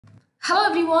Hello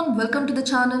everyone, welcome to the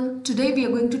channel. Today we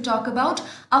are going to talk about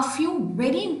a few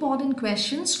very important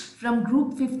questions from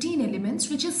Group 15 elements,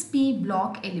 which is P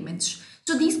block elements.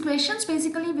 So these questions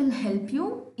basically will help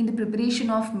you in the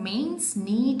preparation of mains,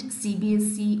 NEET,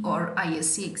 CBSE or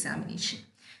ISC examination.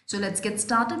 So let's get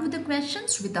started with the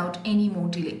questions without any more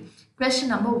delay. Question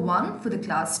number 1 for the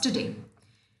class today.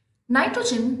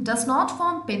 Nitrogen does not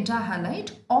form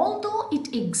pentahalide although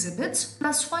it exhibits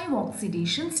 +5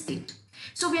 oxidation state.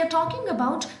 So we are talking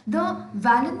about the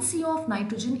valency of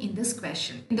nitrogen in this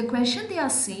question. In the question they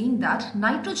are saying that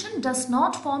nitrogen does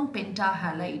not form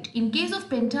pentahalide. In case of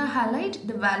pentahalide,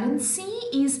 the valency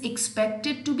is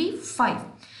expected to be 5.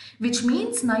 Which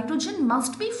means nitrogen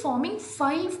must be forming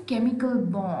 5 chemical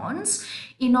bonds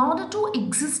in order to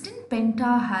exist in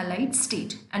pentahalide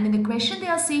state. And in the question they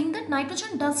are saying that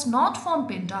nitrogen does not form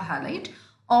pentahalide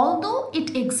although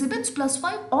it exhibits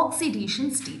 +5 oxidation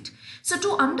state. So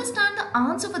to understand the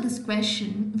answer for this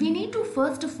question, we need to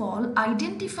first of all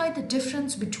identify the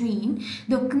difference between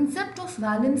the concept of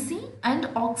valency and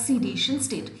oxidation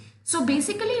state. So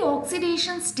basically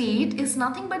oxidation state is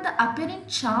nothing but the apparent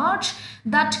charge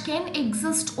that can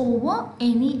exist over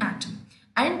any atom,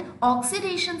 and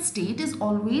oxidation state is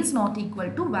always not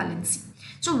equal to valency.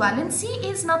 So valency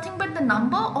is nothing but the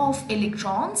number of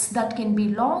electrons that can be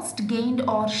lost, gained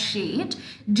or shared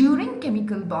during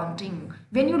chemical bonding.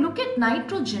 When you look at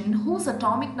nitrogen, whose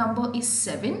atomic number is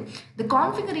 7, the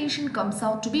configuration comes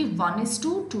out to be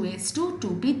 1s2, 2s2,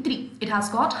 2p3. It has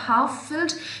got half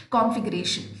filled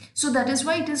configuration. So that is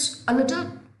why it is a little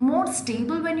more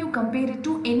stable when you compare it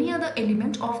to any other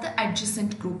element of the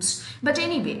adjacent groups. But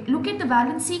anyway, look at the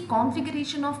valency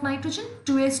configuration of nitrogen,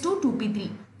 2s2, 2p3.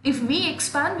 If we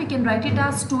expand, we can write it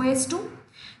as 2s2,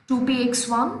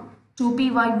 2px1,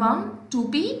 2py1,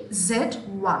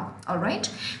 2pz1. Alright.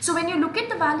 So when you look at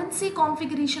the valency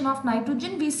configuration of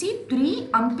nitrogen, we see 3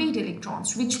 unpaired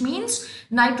electrons, which means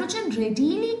nitrogen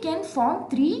readily can form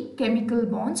 3 chemical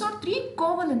bonds or 3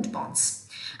 covalent bonds.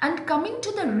 And coming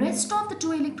to the rest of the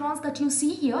 2 electrons that you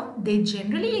see here, they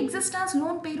generally exist as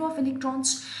lone pair of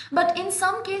electrons. But in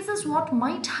some cases, what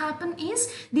might happen is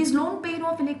these lone pair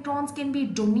of electrons can be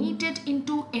donated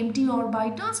into empty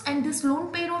orbitals, and this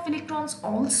lone pair of electrons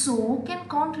also can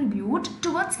contribute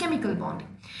towards chemical bonding.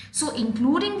 So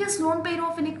including this lone pair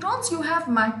of electrons, you have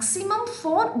maximum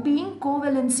 4 being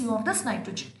covalency of this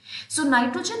nitrogen. So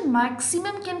nitrogen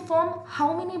maximum can form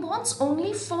how many bonds?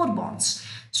 Only 4 bonds.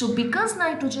 So because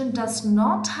nitrogen does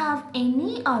not have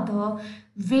any other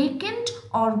vacant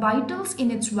orbitals in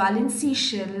its valency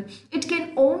shell, it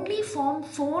can only form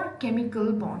 4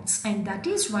 chemical bonds, and that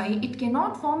is why it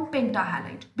cannot form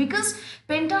pentahalide, because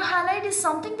pentahalide is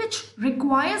something which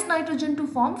requires nitrogen to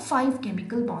form 5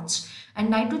 chemical bonds. And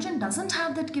nitrogen doesn't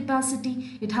have that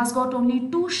capacity. It has got only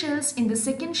 2 shells. In the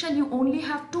second shell, you only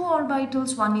have 2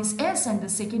 orbitals. One is s and the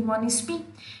second one is p.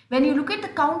 When you look at the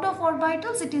count of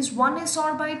orbitals, it is 1 s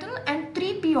orbital and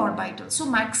 3 p orbitals. So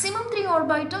maximum 3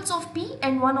 orbitals of p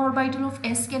and 1 orbital of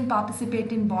s can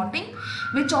participate in bonding,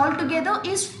 which altogether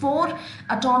is 4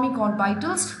 atomic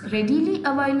orbitals readily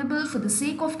available for the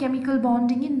sake of chemical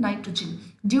bonding in nitrogen.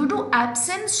 Due to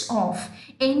absence of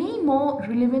any more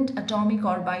relevant atomic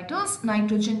orbitals,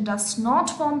 nitrogen does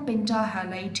not form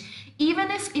pentahalide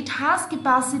even if it has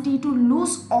capacity to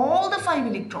lose all the 5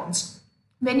 electrons.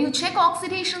 When you check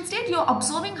oxidation state, you are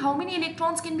observing how many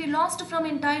electrons can be lost from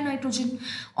entire nitrogen.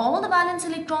 All the valence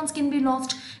electrons can be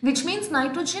lost, which means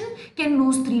nitrogen can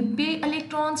lose 3p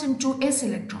electrons and 2s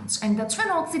electrons, and that's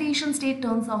when oxidation state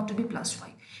turns out to be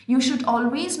 +5. You should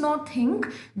always not think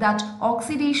that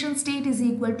oxidation state is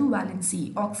equal to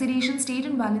valency. Oxidation state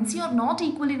and valency are not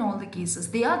equal in all the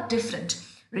cases. They are different.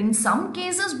 In some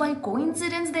cases, by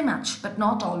coincidence, they match, but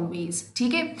not always.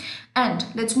 Okay? And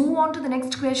let's move on to the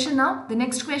next question now. The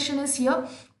next question is here.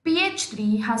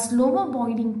 pH3 has lower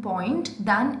boiling point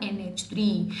than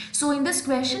NH3. So in this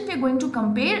question, we are going to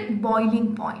compare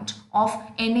boiling point of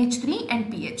NH3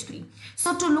 and pH3.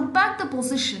 So to look back the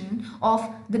position of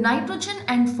the nitrogen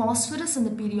and phosphorus in the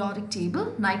periodic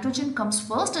table, nitrogen comes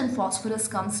first and phosphorus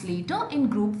comes later in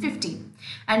group 15.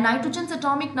 And nitrogen's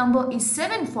atomic number is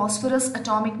 7, phosphorus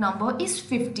atomic number is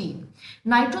 15.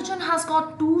 Nitrogen has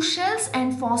got 2 shells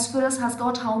and phosphorus has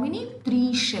got how many?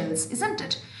 3 shells, isn't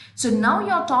it? So now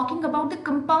you are talking about the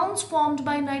compounds formed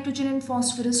by nitrogen and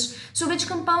phosphorus. So which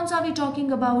compounds are we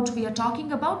talking about? We are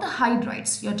talking about the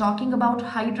hydrides. You are talking about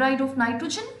hydride of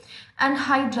nitrogen and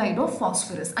hydride of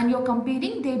phosphorus, and you are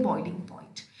comparing their boiling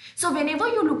point. So whenever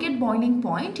you look at boiling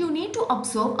point, you need to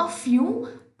observe a few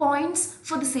points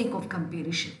for the sake of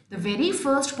comparison. The very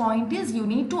first point is you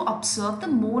need to observe the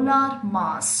molar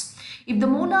mass. If the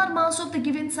molar mass of the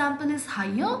given sample is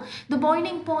higher, the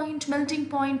boiling point, melting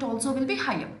point also will be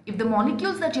higher. If the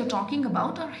molecules that you're talking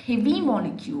about are heavy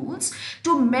molecules,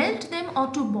 to melt them or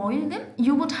to boil them,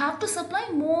 you would have to supply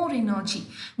more energy,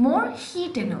 more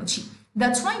heat energy.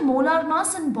 That's why molar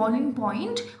mass and boiling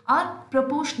point are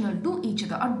proportional to each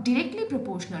other, are directly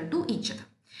proportional to each other.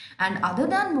 And other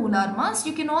than molar mass,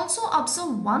 you can also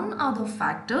observe one other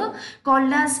factor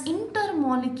called as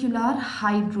intermolecular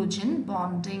hydrogen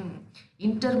bonding.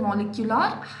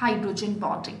 Intermolecular hydrogen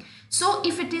bonding. So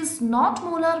if it is not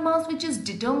molar mass which is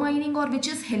determining or which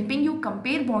is helping you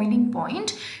compare boiling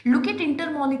point, look at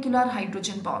intermolecular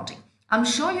hydrogen bonding. I'm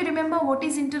sure you remember what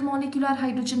is intermolecular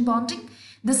hydrogen bonding.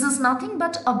 This is nothing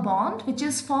but a bond which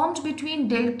is formed between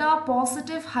delta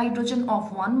positive hydrogen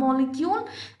of one molecule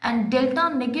and delta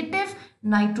negative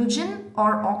nitrogen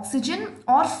or oxygen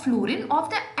or fluorine of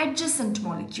the adjacent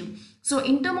molecule. So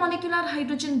intermolecular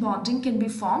hydrogen bonding can be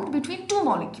formed between two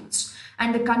molecules.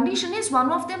 And the condition is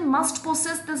one of them must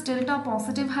possess this delta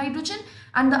positive hydrogen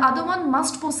and the other one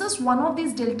must possess one of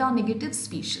these delta negative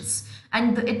species.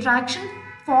 And the attraction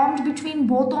formed between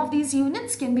both of these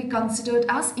units can be considered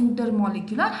as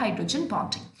intermolecular hydrogen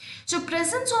bonding. So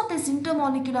presence of this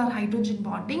intermolecular hydrogen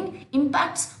bonding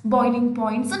impacts boiling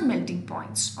points and melting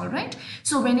points. Alright.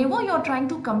 So whenever you are trying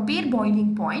to compare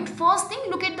boiling point, first thing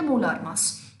look at the molar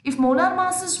mass. If molar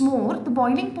mass is more, the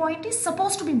boiling point is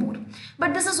supposed to be more.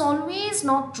 But this is always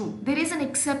not true. There is an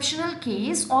exceptional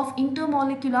case of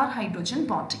intermolecular hydrogen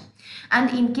bonding. And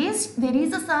in case there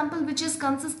is a sample which is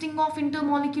consisting of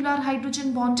intermolecular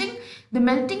hydrogen bonding, the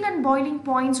melting and boiling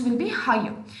points will be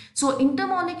higher. So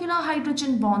intermolecular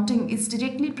hydrogen bonding is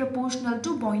directly proportional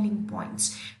to boiling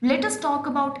points. Let us talk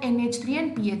about NH3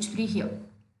 and PH3 here.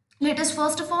 Let us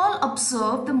first of all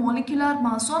observe the molecular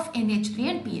mass of NH3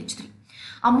 and PH3.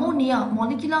 Ammonia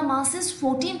molecular mass is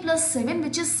 14 plus 7,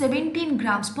 which is 17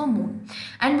 grams per mole.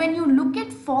 And when you look at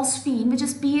phosphine, which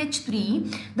is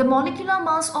PH3, the molecular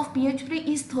mass of PH3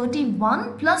 is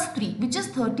 31 plus 3, which is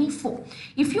 34.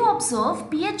 If you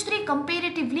observe, PH3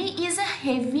 comparatively is a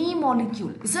heavy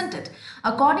molecule, isn't it?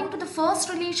 According to the first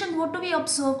relation, what do we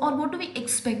observe or what do we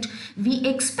expect? We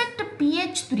expect a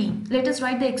PH3. Let us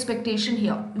write the expectation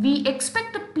here. We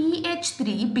expect a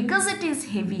PH3, because it is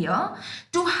heavier,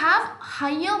 to have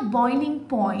higher boiling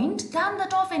point than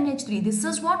that of NH3. This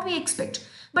is what we expect.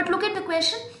 But look at the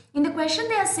question. In the question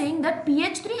they are saying that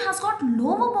PH3 has got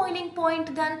lower boiling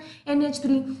point than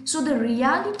NH3. So the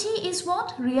reality is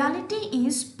what? Reality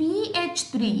is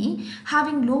PH3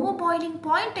 having lower boiling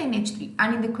point than NH3.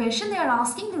 And in the question they are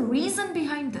asking the reason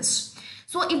behind this.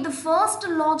 So if the first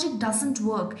logic doesn't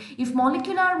work, if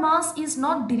molecular mass is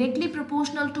not directly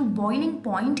proportional to boiling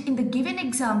point in the given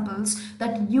examples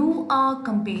that you are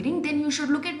comparing, then you should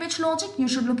look at which logic? You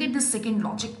should look at the second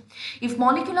logic. If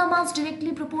molecular mass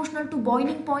directly proportional to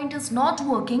boiling point is not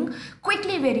working,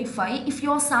 quickly verify if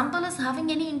your sample is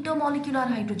having any intermolecular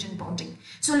hydrogen bonding.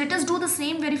 So let us do the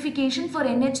same verification for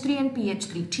NH3 and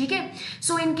PH3. Okay?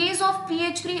 So in case of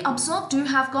PH3, observe, do you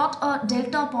have got a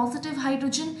delta positive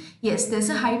hydrogen? Yes, there's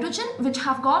a hydrogen which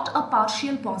have got a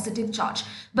partial positive charge.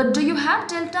 But do you have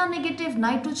delta negative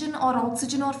nitrogen or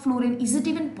oxygen or fluorine? Is it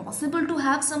even possible to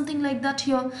have something like that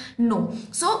here? No.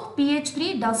 So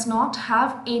PH3 does not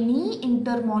have any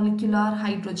intermolecular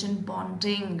hydrogen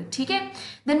bonding. Okay?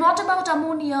 Then what about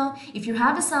ammonia? If you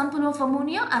have a sample of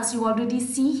ammonia, as you already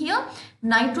see here,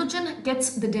 nitrogen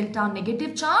gets the delta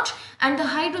negative charge and the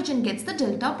hydrogen gets the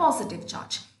delta positive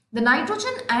charge. The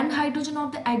nitrogen and hydrogen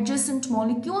of the adjacent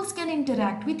molecules can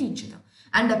interact with each other.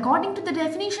 And according to the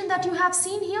definition that you have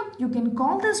seen here, you can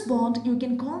call this bond, you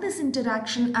can call this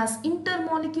interaction as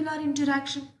intermolecular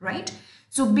interaction, right?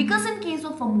 So because in case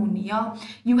of ammonia,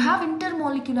 you have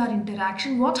intermolecular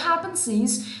interaction, what happens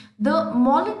is the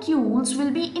molecules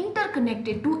will be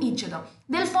interconnected to each other.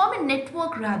 They'll form a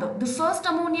network rather. The first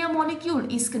ammonia molecule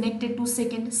is connected to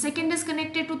second, second is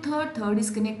connected to third, third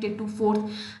is connected to fourth,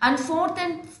 and fourth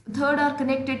and third are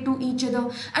connected to each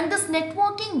other. And this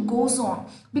networking goes on.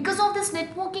 Because of this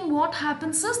networking, what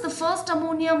happens is the first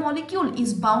ammonia molecule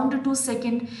is bound to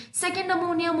second, second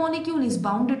ammonia molecule is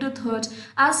bound to third.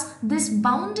 As this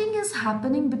bounding is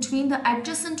happening between the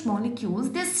adjacent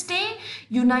molecules, they stay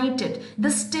united.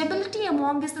 The stability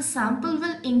among this, the sample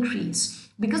will increase.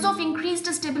 Because of increased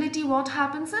stability, what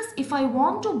happens is, if I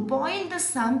want to boil the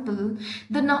sample,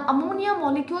 the ammonia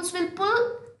molecules will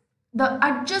pull the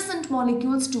adjacent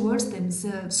molecules towards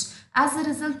themselves. As a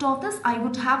result of this, I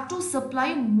would have to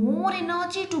supply more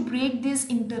energy to break these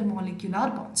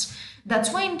intermolecular bonds.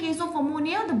 That's why in case of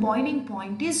ammonia, the boiling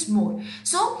point is more.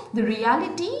 So the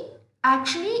reality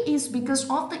actually is because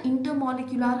of the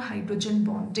intermolecular hydrogen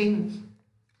bonding.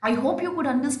 I hope you could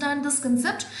understand this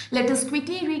concept. Let us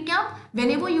quickly recap.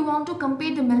 Whenever you want to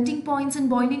compare the melting points and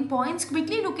boiling points,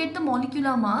 quickly look at the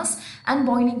molecular mass and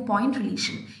boiling point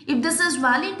relation. If this is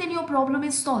valid, then your problem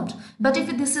is solved. But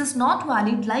if this is not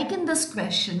valid, like in this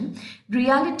question,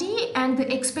 reality and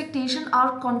the expectation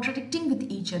are contradicting with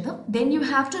each other, then you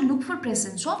have to look for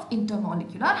presence of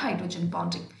intermolecular hydrogen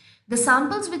bonding. The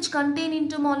samples which contain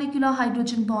intermolecular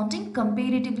hydrogen bonding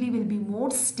comparatively will be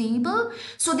more stable,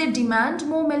 so they demand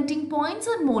more melting points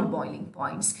and more boiling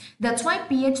points. That's why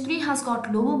PH3 has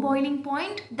got lower boiling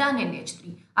point than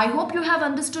NH3. I hope you have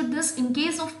understood this. In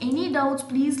case of any doubts,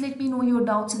 please let me know your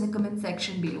doubts in the comment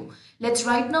section below. Let's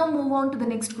right now move on to the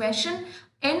next question.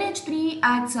 NH3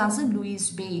 acts as a Lewis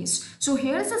base. So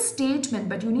here is a statement,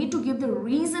 but you need to give the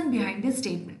reason behind this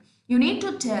statement. You need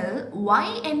to tell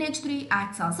why NH3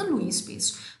 acts as a Lewis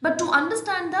base. But to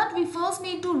understand that, we first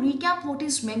need to recap what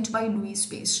is meant by Lewis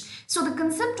base. So the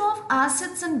concept of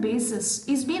acids and bases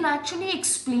is being actually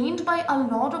explained by a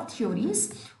lot of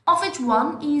theories, of which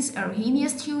one is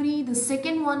Arrhenius theory, the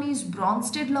second one is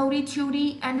Bronsted-Lowry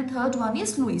theory, and the third one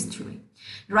is Lewis theory.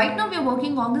 Right now we are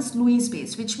working on this Lewis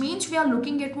base, which means we are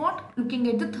looking at what? Looking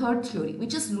at the third theory,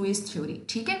 which is Lewis theory.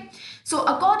 Okay? So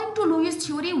according to Lewis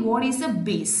theory, what is a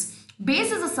base?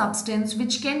 Base is a substance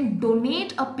which can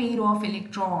donate a pair of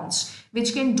electrons.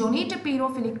 Which can donate a pair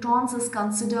of electrons is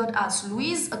considered as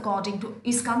Lewis base according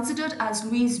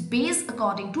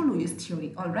to Lewis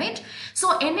theory. Alright.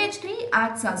 So NH3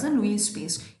 acts as a Lewis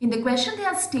base. In the question they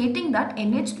are stating that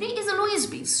NH3 is a Lewis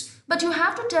base. But you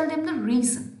have to tell them the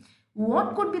reason.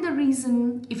 What could be the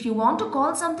reason? If you want to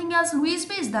call something as Lewis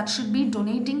base, that should be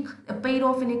donating a pair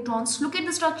of electrons. Look at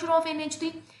the structure of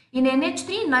NH3. In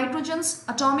NH3, nitrogen's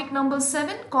atomic number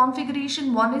 7,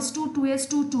 configuration 1s2,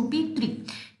 2s2,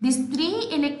 2p3. These 3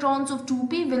 electrons of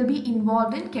 2p will be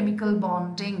involved in chemical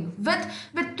bonding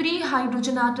with 3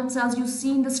 hydrogen atoms as you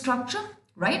see in the structure.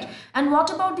 Right? And what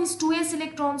about these 2s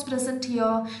electrons present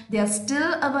here? They are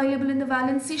still available in the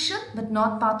valence shell but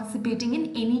not participating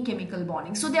in any chemical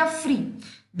bonding. So they are free.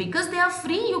 Because they are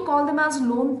free, you call them as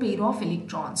lone pair of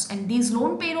electrons. And these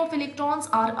lone pair of electrons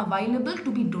are available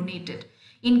to be donated.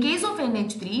 In case of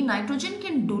NH3, nitrogen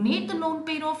can donate the lone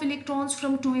pair of electrons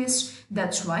from 2s.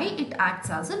 That's why it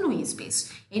acts as a Lewis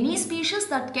base. Any species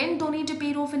that can donate a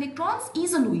pair of electrons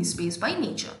is a Lewis base by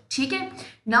nature. Okay?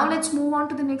 Now let's move on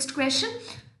to the next question.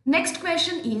 Next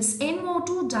question is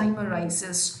NO2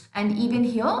 dimerises. And even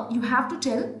here you have to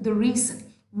tell the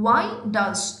reason. Why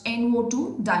does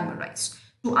NO2 dimerise?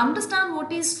 To understand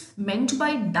what is meant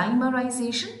by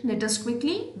dimerization, let us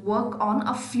quickly work on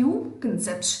a few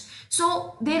concepts.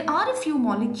 So there are a few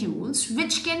molecules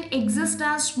which can exist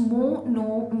as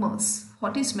monomers.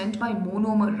 What is meant by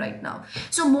monomer right now?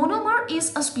 So monomer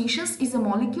is a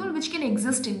molecule which can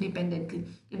exist independently.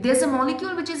 If there's a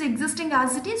molecule which is existing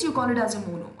as it is, you call it as a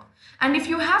monomer. And if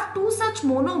you have two such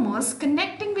monomers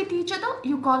connecting with each other,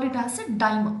 you call it as a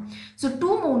dimer. So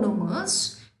two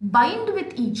monomers bind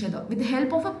with each other with the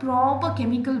help of a proper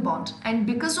chemical bond, and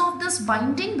because of this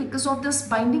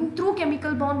binding through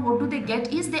chemical bond, what do they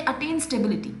get is they attain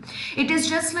stability. It is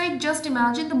just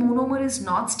imagine the monomer is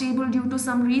not stable due to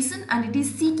some reason and it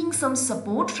is seeking some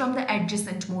support from the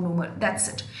adjacent monomer. That's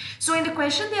it. So in the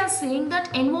question they are saying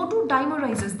that NO2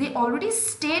 dimerises. They already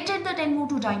stated that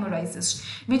NO2 dimerises,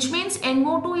 which means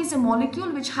NO2 is a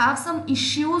molecule which has some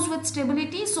issues with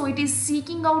stability, so it is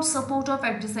seeking out support of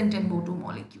adjacent NO2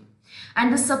 molecule.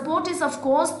 And the support is of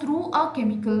course through a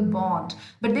chemical bond.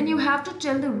 But then you have to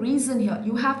tell the reason here.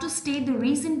 You have to state the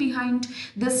reason behind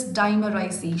this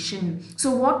dimerization.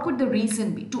 So what could the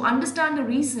reason be? To understand the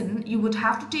reason, you would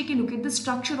have to take a look at the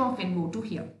structure of NO2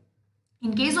 here.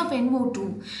 In case of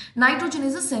NO2, nitrogen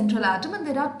is a central atom and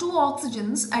there are two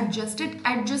oxygens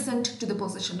adjacent to the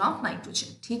position of nitrogen.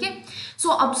 Okay?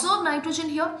 So observe nitrogen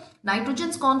here.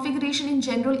 Nitrogen's configuration in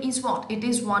general is what? It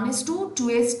is 1s2,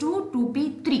 2s2,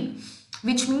 2p3,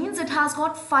 which means it has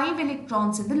got 5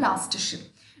 electrons in the last shell.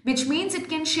 Which means it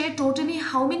can share totally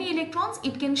how many electrons?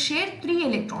 It can share 3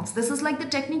 electrons. This is like the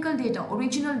technical data,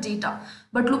 original data.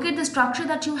 But look at the structure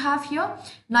that you have here.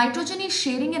 Nitrogen is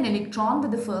sharing an electron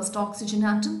with the first oxygen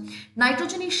atom.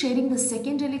 Nitrogen is sharing the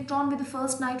second electron with the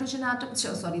first oxygen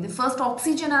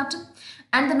atom.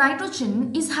 And the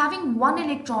nitrogen is having 1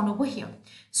 electron over here.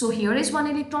 So here is 1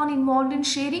 electron involved in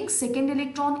sharing, second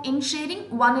electron in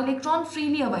sharing, 1 electron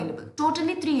freely available.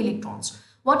 Totally 3 electrons.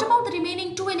 What about the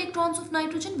remaining 2 electrons of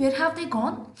nitrogen? Where have they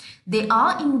gone? They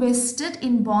are invested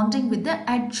in bonding with the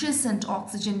adjacent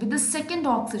oxygen, with the second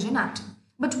oxygen atom.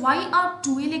 But why are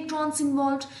 2 electrons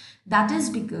involved? That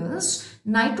is because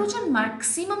nitrogen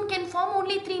maximum can form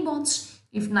only 3 bonds.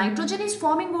 If nitrogen is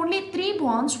forming only 3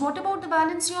 bonds, what about the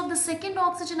valency of the second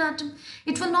oxygen atom?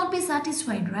 It will not be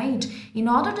satisfied, right? In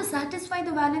order to satisfy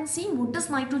the valency, what does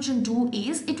nitrogen do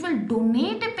is it will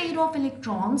donate a pair of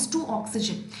electrons to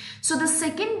oxygen. So the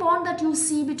second bond that you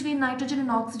see between nitrogen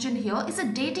and oxygen here is a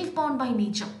dative bond by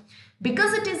nature.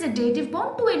 Because it is a dative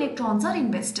bond, 2 electrons are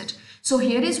invested. So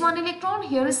here is 1 electron,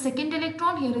 here is second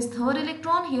electron, here is third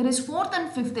electron, here is fourth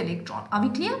and fifth electron. Are we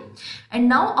clear? And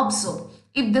now observe.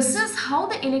 If this is how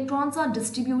the electrons are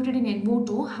distributed in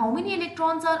NO2, how many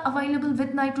electrons are available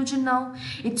with nitrogen now?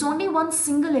 It's only one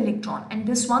single electron, and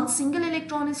this one single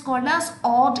electron is called as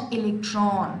odd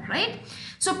electron, right?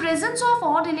 So presence of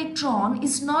odd electron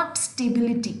is not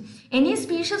stability. Any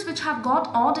species which have got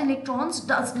odd electrons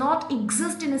does not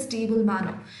exist in a stable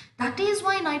manner. That is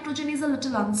why nitrogen is a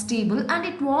little unstable, and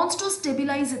it wants to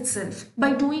stabilize itself.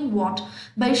 By doing what?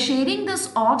 By sharing this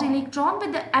odd electron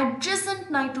with the adjacent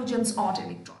nitrogen's odd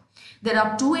electron. There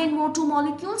are 2 NO2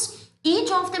 molecules.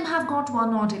 Each of them have got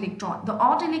one odd electron. The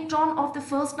odd electron of the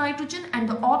first nitrogen and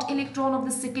the odd electron of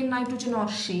the second nitrogen are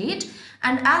shared.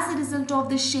 And as a result of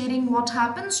this sharing, what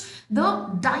happens? The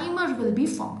dimer will be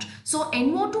formed. So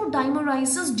NO2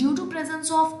 dimerises due to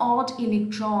presence of odd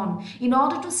electron in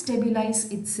order to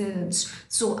stabilize itself.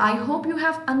 So I hope you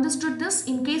have understood this.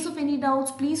 In case of any doubts,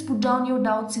 please put down your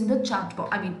doubts in the chat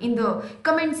box, in the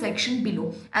comment section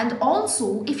below. And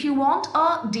also, if you want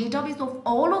a database of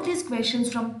all of these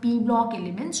questions from P block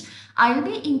elements, I'll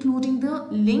be including the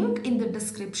link in the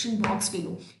description box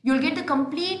below. You'll get the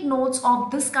complete notes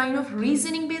of this kind of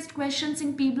reasoning based questions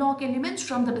in P block elements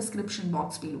from the description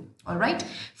box below. Alright,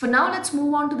 for now let's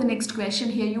move on to the next question.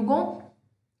 Here you go.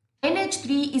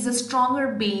 NH3 is a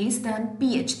stronger base than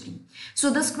PH3. So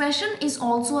this question is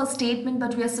also a statement,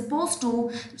 but we are supposed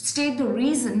to state the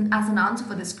reason as an answer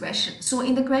for this question. So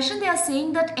in the question they are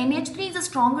saying that NH3 is a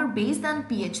stronger base than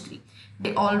PH3.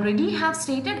 They already have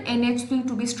stated NH3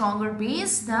 to be stronger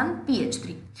base than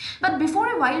PH3. But before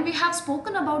a while we have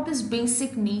spoken about this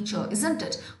basic nature, isn't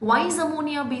it? Why is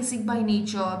ammonia basic by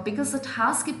nature? Because it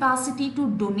has capacity to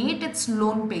donate its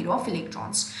lone pair of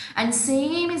electrons. And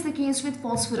same is the case with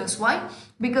phosphorus. Why?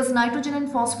 Because nitrogen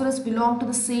and phosphorus belong to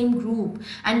the same group,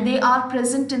 and they are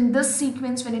present in this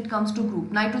sequence when it comes to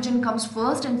group. Nitrogen comes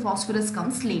first and phosphorus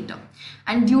comes later.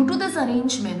 And due to this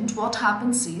arrangement, what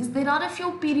happens is there are a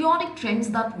few periodic trends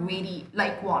that vary.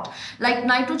 Like what? Like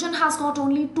nitrogen has got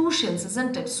only 2 shells,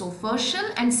 isn't it? So first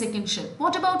shell and second shell.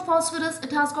 What about phosphorus?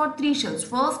 It has got 3 shells,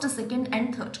 first, second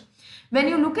and third. When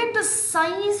you look at the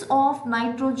size of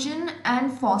nitrogen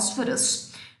and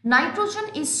phosphorus,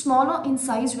 nitrogen is smaller in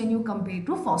size when you compare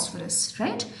to phosphorus,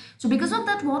 right? So because of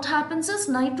that, what happens is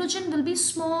nitrogen will be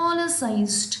smaller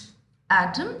sized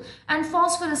atom and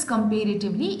phosphorus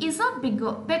comparatively is a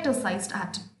better sized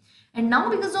atom. And now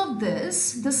because of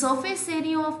this, the surface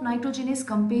area of nitrogen is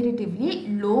comparatively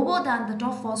lower than that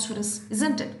of phosphorus,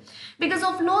 isn't it? Because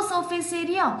of low surface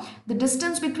area, the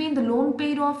distance between the lone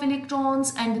pair of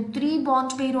electrons and the 3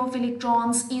 bond pair of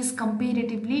electrons is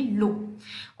comparatively low.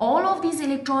 All of these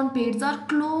electron pairs are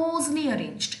closely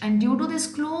arranged, and due to these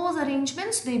close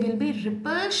arrangements, there will be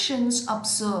repulsions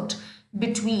observed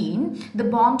between the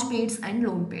bond pairs and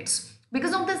lone pairs.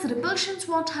 Because of these repulsions,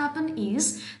 what happen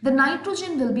is the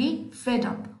nitrogen will be fed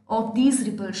up of these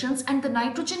repulsions, and the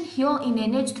nitrogen here in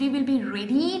NH3 will be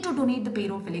ready to donate the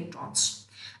pair of electrons.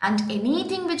 And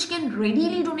anything which can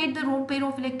readily donate the lone pair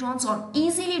of electrons or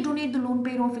easily donate the lone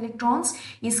pair of electrons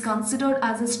is considered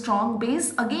as a strong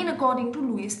base, again according to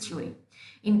Lewis theory.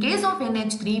 In case of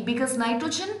NH3, because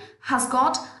nitrogen has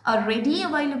got a ready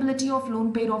availability of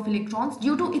lone pair of electrons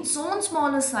due to its own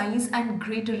smaller size and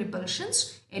greater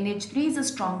repulsions, NH3 is a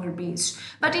stronger base.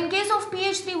 But in case of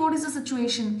PH3, what is the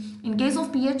situation? In case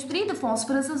of PH3, the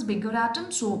phosphorus is bigger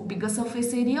atom, so bigger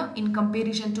surface area in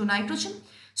comparison to nitrogen.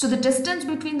 So the distance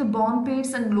between the bond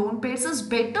pairs and lone pairs is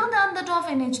better than that of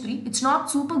NH3. It's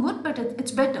not super good, but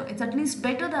it's better. It's at least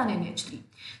better than NH3.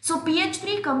 So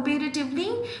PH3 comparatively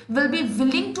will be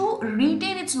willing to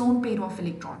retain its lone pair of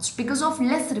electrons because of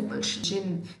less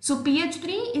repulsion. So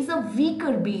PH3 is a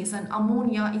weaker base and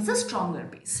ammonia is a stronger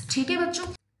base. Okay,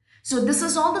 bachcho? So this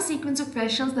is all the sequence of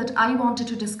questions that I wanted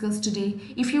to discuss today.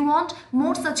 If you want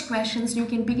more such questions, you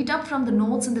can pick it up from the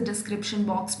notes in the description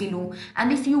box below.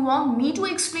 And if you want me to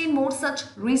explain more such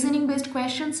reasoning based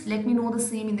questions, let me know the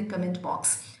same in the comment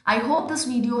box. I hope this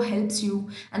video helps you,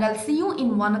 and I'll see you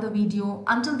in one other video.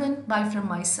 Until then, bye from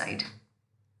my side.